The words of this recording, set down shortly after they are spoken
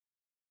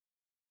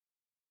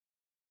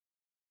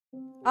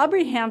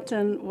Aubrey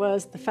Hampton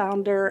was the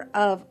founder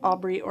of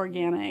Aubrey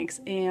Organics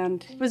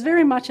and was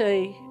very much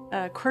a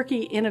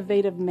quirky,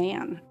 innovative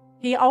man.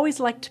 He always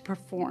liked to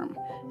perform.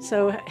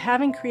 So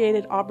having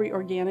created Aubrey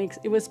Organics,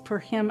 it was for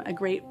him a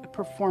great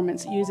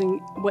performance using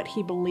what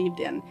he believed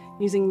in,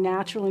 using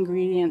natural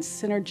ingredients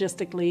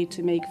synergistically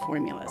to make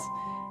formulas.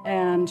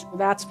 And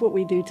that's what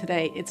we do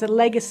today. It's a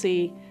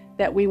legacy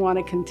that we want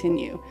to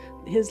continue.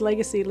 His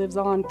legacy lives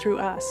on through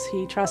us.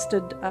 He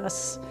trusted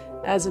us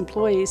as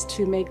employees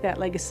to make that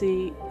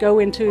legacy go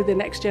into the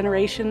next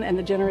generation and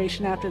the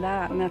generation after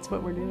that, and that's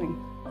what we're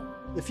doing.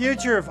 The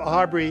future of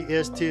Aubrey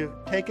is to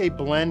take a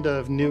blend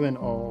of new and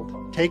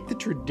old, take the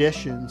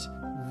traditions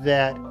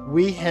that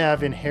we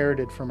have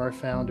inherited from our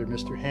founder,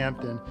 Mr.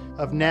 Hampton,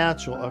 of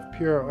natural, of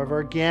pure, of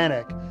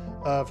organic,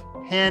 of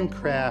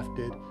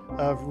handcrafted,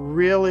 of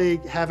really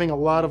having a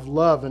lot of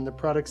love in the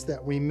products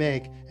that we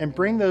make, and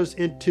bring those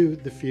into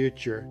the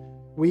future.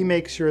 We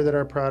make sure that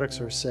our products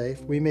are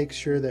safe. We make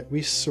sure that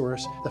we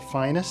source the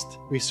finest,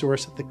 we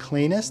source the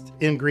cleanest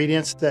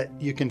ingredients that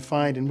you can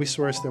find, and we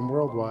source them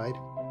worldwide.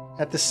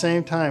 At the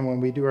same time,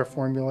 when we do our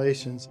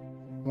formulations,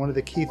 one of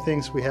the key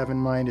things we have in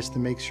mind is to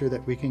make sure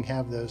that we can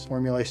have those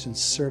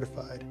formulations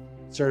certified.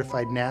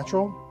 Certified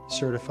natural,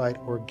 certified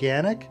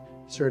organic,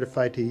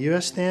 certified to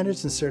U.S.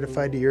 standards, and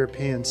certified to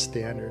European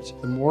standards.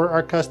 The more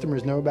our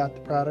customers know about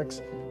the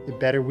products, the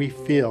better we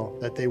feel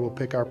that they will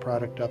pick our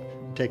product up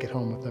and take it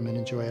home with them and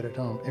enjoy it at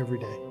home every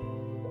day.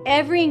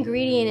 Every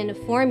ingredient in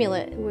a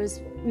formula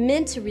was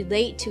meant to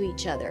relate to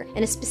each other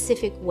in a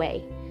specific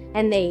way,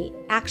 and they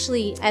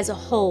actually, as a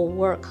whole,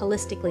 work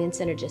holistically and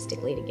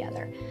synergistically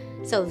together.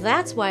 So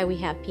that's why we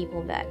have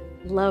people that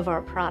love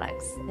our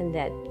products and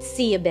that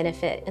see a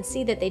benefit and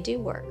see that they do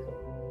work.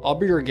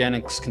 Aubrey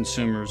Organics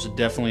consumers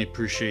definitely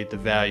appreciate the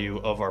value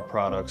of our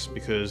products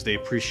because they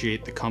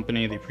appreciate the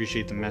company, they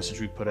appreciate the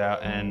message we put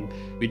out, and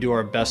we do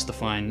our best to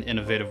find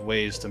innovative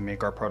ways to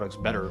make our products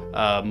better.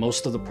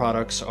 Most of the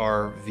products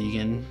are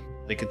vegan.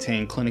 They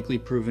contain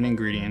clinically proven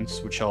ingredients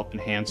which help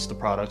enhance the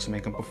products and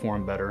make them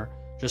perform better.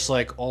 Just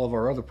like all of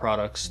our other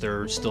products,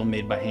 they're still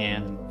made by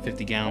hand,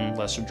 50-gallon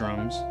lesser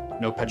drums.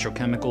 No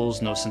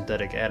petrochemicals, no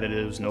synthetic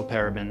additives, no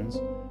parabens.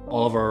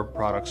 All of our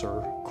products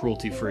are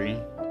cruelty-free.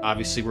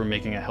 Obviously, we're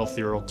making a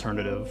healthier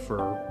alternative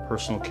for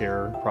personal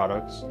care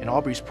products. And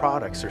Aubrey's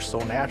products are so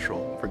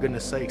natural. For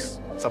goodness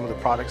sakes, some of the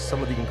products,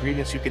 some of the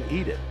ingredients, you can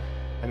eat it.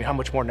 I mean, how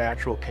much more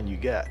natural can you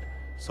get?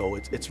 So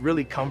it's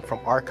really come from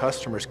our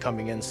customers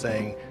coming in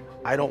saying,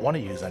 I don't want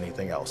to use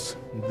anything else.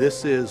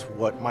 This is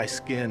what my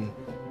skin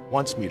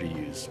wants me to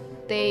use.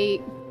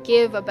 They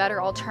give a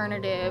better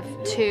alternative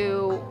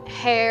to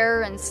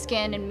hair and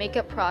skin and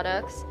makeup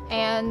products,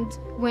 and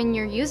when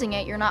you're using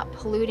it, you're not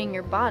polluting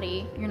your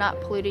body, you're not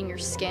polluting your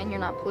skin, you're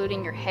not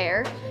polluting your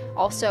hair.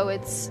 Also,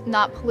 it's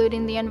not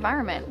polluting the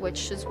environment,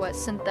 which is what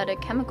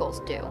synthetic chemicals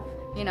do.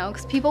 You know,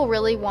 because people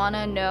really want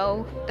to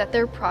know that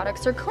their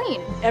products are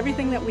clean.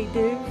 Everything that we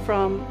do,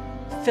 from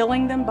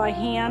filling them by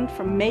hand,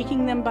 from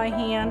making them by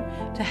hand,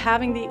 to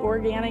having the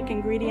organic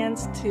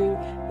ingredients, to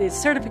the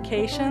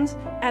certifications,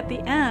 at the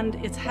end,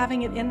 it's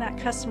having it in that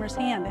customer's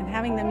hand and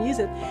having them use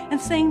it and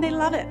saying they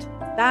love it.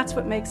 That's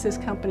what makes this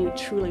company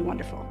truly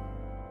wonderful.